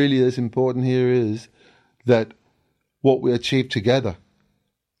 what really is important here is that what we achieve together.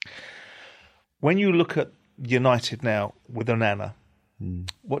 When you look at United now with Onana,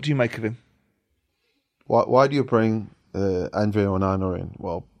 what do you make of him? Why do you bring Andre Onana in?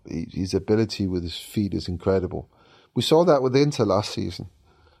 Well, his ability with his feet is incredible. We saw that with Inter last season.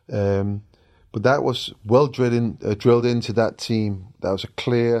 But that was well drilled into that team. That was a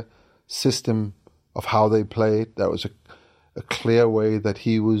clear system of how they played. That was a clear way that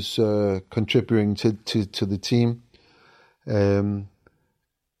he was contributing to the team. And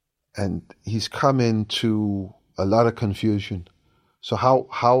he's come into a lot of confusion. So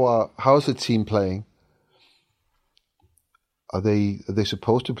how is the team playing? Are they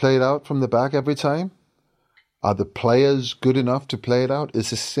supposed to play it out from the back every time? Are the players good enough to play it out? Is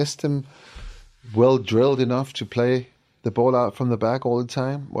the system well drilled enough to play the ball out from the back all the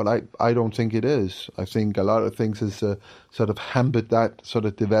time? Well, I don't think it is. I think a lot of things has sort of hampered that sort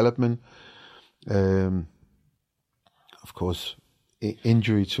of development. Of course,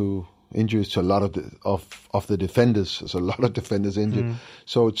 injuries to a lot of the defenders. There's a lot of defenders injured,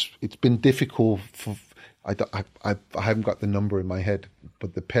 so it's been difficult for. I haven't got the number in my head,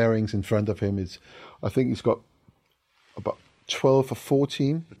 but the pairings in front of him is, I think he's got about 12 or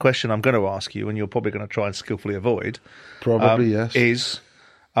 14. The question I'm going to ask you, and you're probably going to try and skillfully avoid, yes, is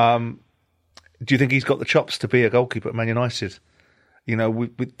do you think he's got the chops to be a goalkeeper at Man United? You know,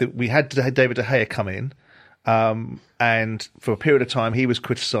 we had David De Gea come in, and for a period of time he was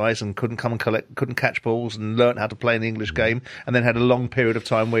criticised and couldn't catch balls and learnt how to play in the English game, and then had a long period of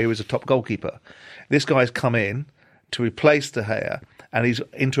time where he was a top goalkeeper. This guy's come in to replace De Gea, and he's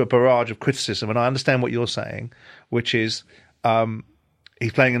into a barrage of criticism. And I understand what you're saying, which is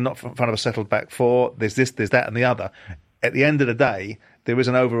he's playing in front of a settled back four. There's this, there's that, and the other. At the end of the day, there is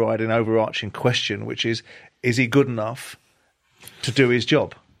an overarching question, which is he good enough to do his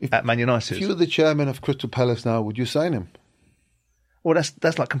job at Man United? If you were the chairman of Crystal Palace now, would you sign him? Well,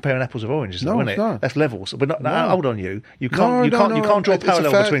 that's like comparing apples with oranges, no, isn't it? Not. That's levels. But hold on, you can't draw a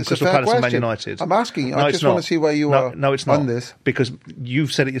parallel between Crystal Palace and Man United. I'm asking you. I just want to see where you are. No, it's not on this, because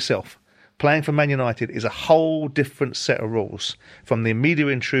you've said it yourself. Playing for Man United is a whole different set of rules, from the immediate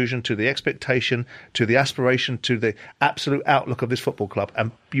intrusion to the expectation to the aspiration to the absolute outlook of this football club. And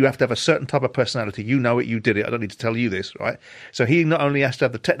you have to have a certain type of personality. You know it, you did it. I don't need to tell you this, right? So he not only has to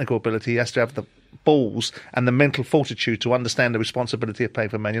have the technical ability, he has to have the balls and the mental fortitude to understand the responsibility of playing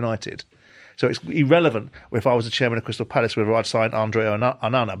for Man United. So it's irrelevant if I was the chairman of Crystal Palace whether I'd signed Andre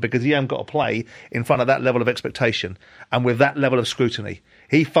Onana, because he hasn't got to play in front of that level of expectation and with that level of scrutiny.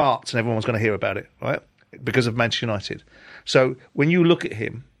 He farts and everyone's going to hear about it, right? Because of Manchester United. So when you look at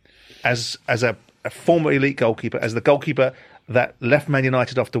him as a former elite goalkeeper, as the goalkeeper that left Man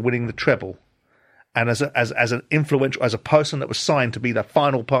United after winning the treble, and as an influential, as a person that was signed to be the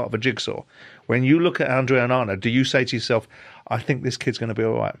final part of a jigsaw, when you look at Andre Onana, do you say to yourself, I think this kid's going to be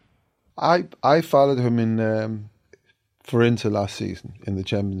all right? I followed him in for Inter last season in the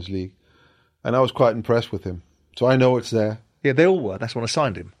Champions League, and I was quite impressed with him. So I know it's there. Yeah, they all were. That's when I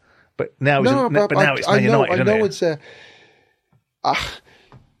signed him. But now, now it's Man United. I know it's there.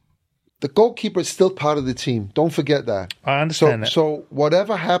 The goalkeeper is still part of the team. Don't forget that. I understand that. So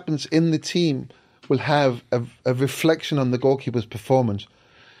whatever happens in the team will have a reflection on the goalkeeper's performance.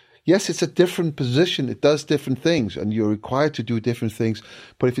 Yes, it's a different position. It does different things, and you're required to do different things.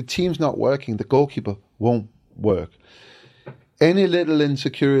 But if your team's not working, the goalkeeper won't work. Any little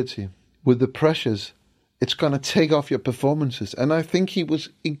insecurity with the pressures, it's going to take off your performances. And I think he was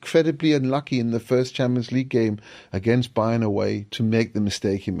incredibly unlucky in the first Champions League game against Bayern away to make the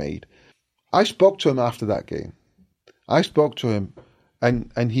mistake he made. I spoke to him after that game.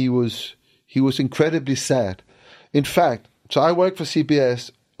 And he was incredibly sad. In fact, so I work for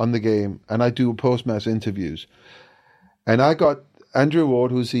CBS on the game, and I do post-match interviews. And I got Andrew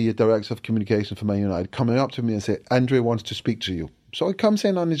Ward, who's the director of communication for Man United, coming up to me and say, Andrew wants to speak to you. So he comes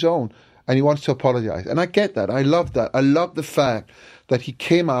in on his own, and he wants to apologise. And I get that. I love that. I love the fact that he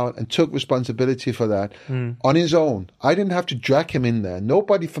came out and took responsibility for that on his own. I didn't have to drag him in there.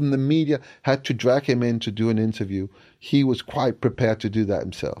 Nobody from the media had to drag him in to do an interview. He was quite prepared to do that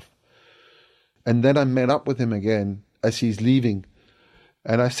himself. And then I met up with him again as he's leaving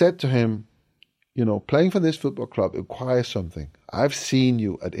And I said to him, you know, playing for this football club requires something. I've seen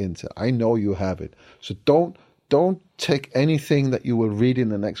you at Inter. I know you have it. So don't take anything that you will read in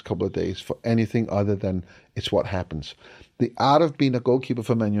the next couple of days for anything other than it's what happens. The art of being a goalkeeper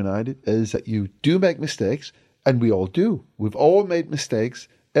for Man United is that you do make mistakes, and we all do. We've all made mistakes.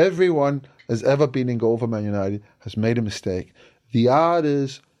 Everyone has ever been in goal for Man United has made a mistake. The art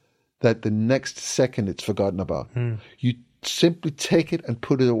is that the next second it's forgotten about. You simply take it and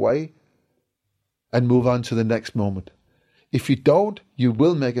put it away and move on to the next moment. If you don't, you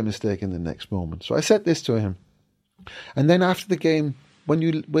will make a mistake in the next moment. So I said this to him. And then after the game, when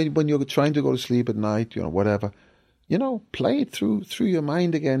you're trying to go to sleep at night, you know, whatever, you know, play it through your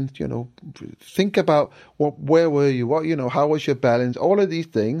mind again. You know, think about where were you, how was your balance, all of these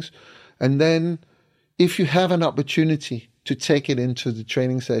things. And then if you have an opportunity to take it into the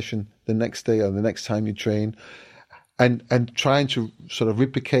training session the next day or the next time you train, and trying to sort of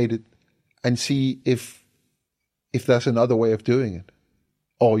replicate it and see if there's another way of doing it,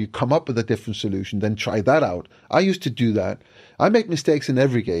 or you come up with a different solution, then try that out. I used to do that. I make mistakes in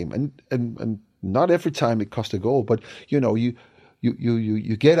every game, and not every time it cost a goal, but you know, you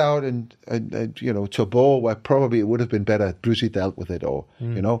get out and you know, to a ball where probably it would have been better Brucey dealt with it, or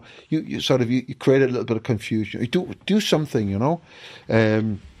you know, you sort of you create a little bit of confusion. You do something, you know,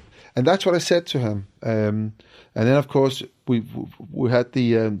 and that's what I said to him. And then of course we had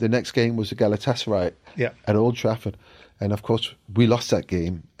the next game was the Galatasaray at Old Trafford, and of course we lost that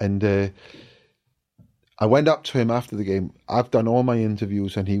game. And I went up to him after the game. I've done all my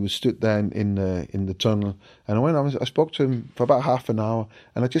interviews, and he was stood there in the tunnel. And I spoke to him for about half an hour,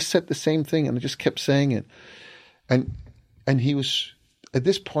 and I just said the same thing, and I just kept saying it. And he was, at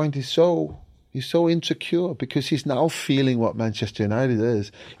this point, he's so insecure because he's now feeling what Manchester United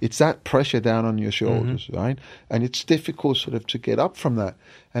is. It's that pressure down on your shoulders, right? And it's difficult sort of to get up from that.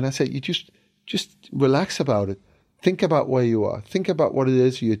 And I said, you just relax about it. Think about where you are. Think about what it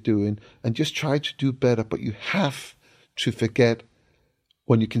is you're doing, and just try to do better. But you have to forget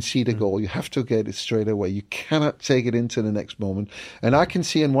when you concede a goal. You have to get it straight away. You cannot take it into the next moment. And I can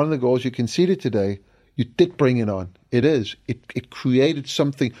see in one of the goals you conceded today, you did bring it on. It created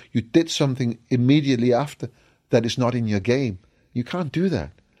something. You did something immediately after that is not in your game. You can't do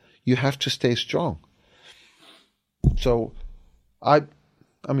that. You have to stay strong. So, I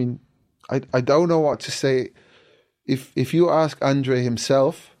don't know what to say. If you ask Andre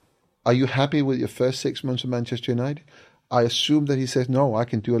himself, are you happy with your first 6 months of Manchester United? I assume that he says, no, I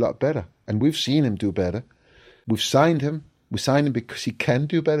can do a lot better. And we've seen him do better. We've signed him. We signed him because he can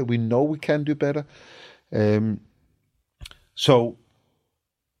do better. We know we can do better. So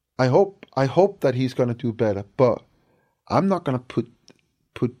I hope that he's going to do better. But I'm not going to put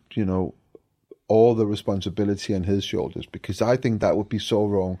you know, all the responsibility on his shoulders, because I think that would be so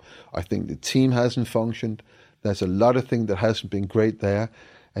wrong. I think the team hasn't functioned. There's a lot of things that hasn't been great there.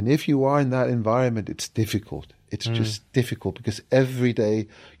 And if you are in that environment, it's difficult. It's just difficult because every day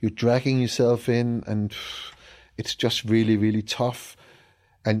you're dragging yourself in, and it's just really, really tough.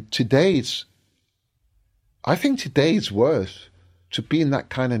 And I think today it's worse. To be in that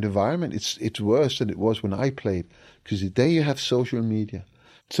kind of environment, it's worse than it was when I played. Because today you have social media.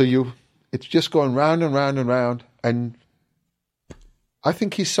 So it's just going round and round and round. And I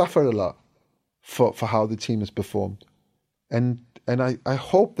think he suffered a lot for how the team has performed. And I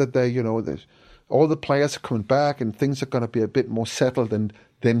hope that all the players are coming back and things are going to be a bit more settled, and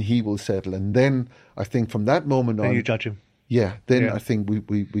then he will settle. And then I think from that moment on... Then you judge him. Yeah, then I think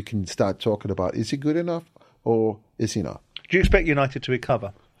we can start talking about, is he good enough or is he not? Do you expect United to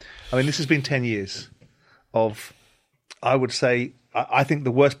recover? I mean, this has been 10 years of, I would say, I think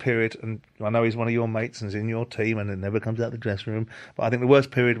the worst period, and I know he's one of your mates and is in your team and it never comes out of the dressing room, but I think the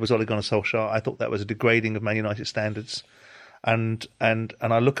worst period was Ole Gunnar Solskjaer. I thought that was a degrading of Man United standards. And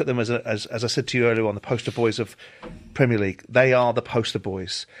I look at them as I said to you earlier on, the poster boys of Premier League. They are the poster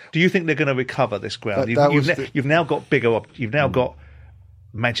boys. Do you think they're going to recover this ground? You've now got bigger. You've now got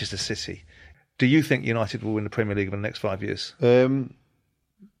Manchester City. Do you think United will win the Premier League in the next 5 years?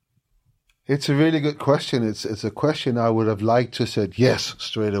 It's a really good question. It's a question I would have liked to have said yes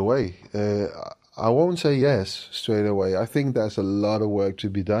straight away. I won't say yes straight away. I think there's a lot of work to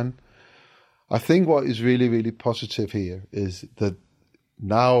be done. I think what is really, really positive here is that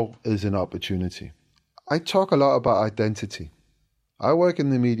now is an opportunity. I talk a lot about identity. I work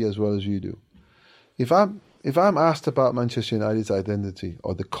in the media as well as you do. If I'm asked about Manchester United's identity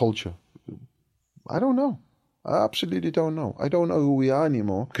or the culture, I don't know. I absolutely don't know. I don't know who we are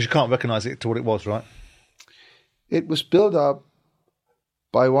anymore. Because you can't recognise it to what it was, right? It was built up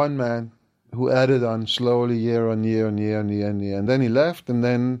by one man who added on slowly year on year and year and year and year. And then he left, and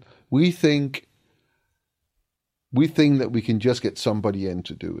then we think that we can just get somebody in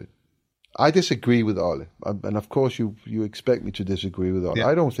to do it. I disagree with Ole. And of course you expect me to disagree with Ole. Yeah.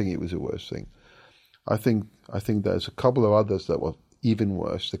 I don't think it was the worst thing. I think there's a couple of others that were even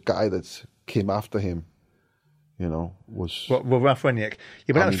worse. The guy that came after him, was... Well, Ralph Rangnick.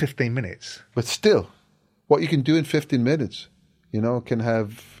 Yeah, but that was 15 minutes. But still, what you can do in 15 minutes, can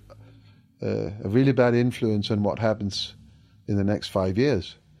have a really bad influence on what happens in the next 5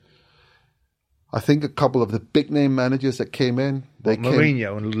 years. I think a couple of the big-name managers that came in...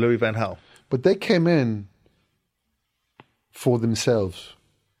 Mourinho and Louis van Gaal. But they came in for themselves.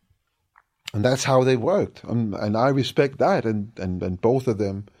 And that's how they worked. And I respect that. And both of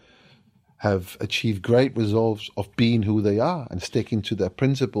them have achieved great results of being who they are and sticking to their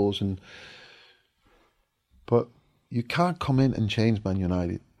principles. But you can't come in and change Man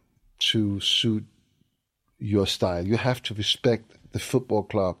United to suit your style. You have to respect the football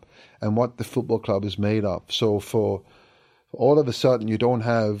club and what the football club is made of. So for all of a sudden you don't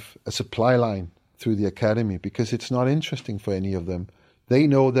have a supply line through the academy because it's not interesting for any of them. They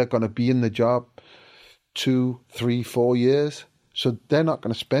know they're going to be in the job 2, 3, 4 years. So they're not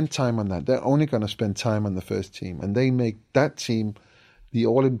going to spend time on that. They're only going to spend time on the first team. And they make that team the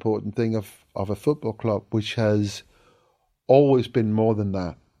all-important thing of a football club, which has always been more than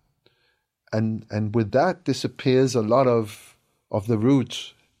that. And with that disappears a lot of the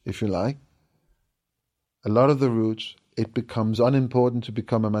roots, if you like. A lot of the roots, it becomes unimportant to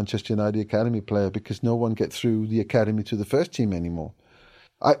become a Manchester United Academy player because no one gets through the academy to the first team anymore.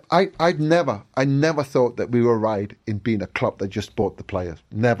 I never thought that we were right in being a club that just bought the players.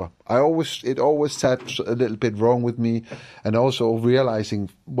 Never. It always sat a little bit wrong with me, and also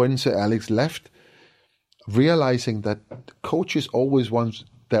realizing when Sir Alex left, realizing that coaches always want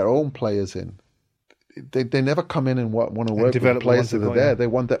their own players in. They never come in and want to work with players that are there. Yeah. They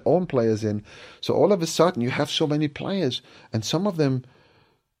want their own players in. So all of a sudden you have so many players, and some of them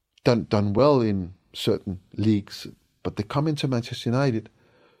done well in certain leagues, but they come into Manchester United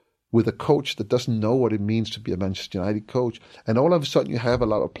with a coach that doesn't know what it means to be a Manchester United coach. And all of a sudden you have a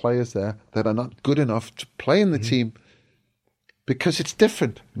lot of players there that are not good enough to play in the team because it's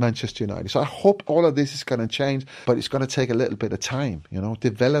different, Manchester United. So I hope all of this is going to change, but it's going to take a little bit of time,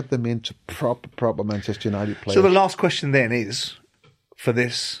 develop them into proper Manchester United players. So the last question then is, for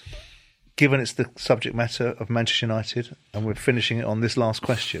this, given it's the subject matter of Manchester United, and we're finishing it on this last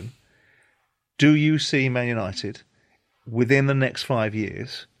question, do you see Man United within the next 5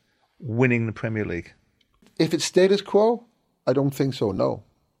 years winning the Premier League? If it's status quo, I don't think so, no.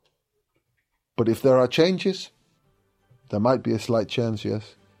 But if there are changes, there might be a slight chance,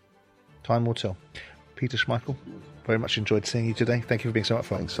 yes. Time will tell. Peter Schmeichel, very much enjoyed seeing you today. Thank you for being so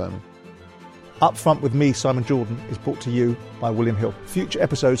upfront. Thanks, Simon. Up Front with me, Simon Jordan, is brought to you by William Hill. Future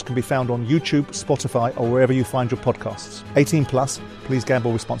episodes can be found on YouTube, Spotify, or wherever you find your podcasts. 18 plus, please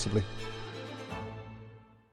gamble responsibly.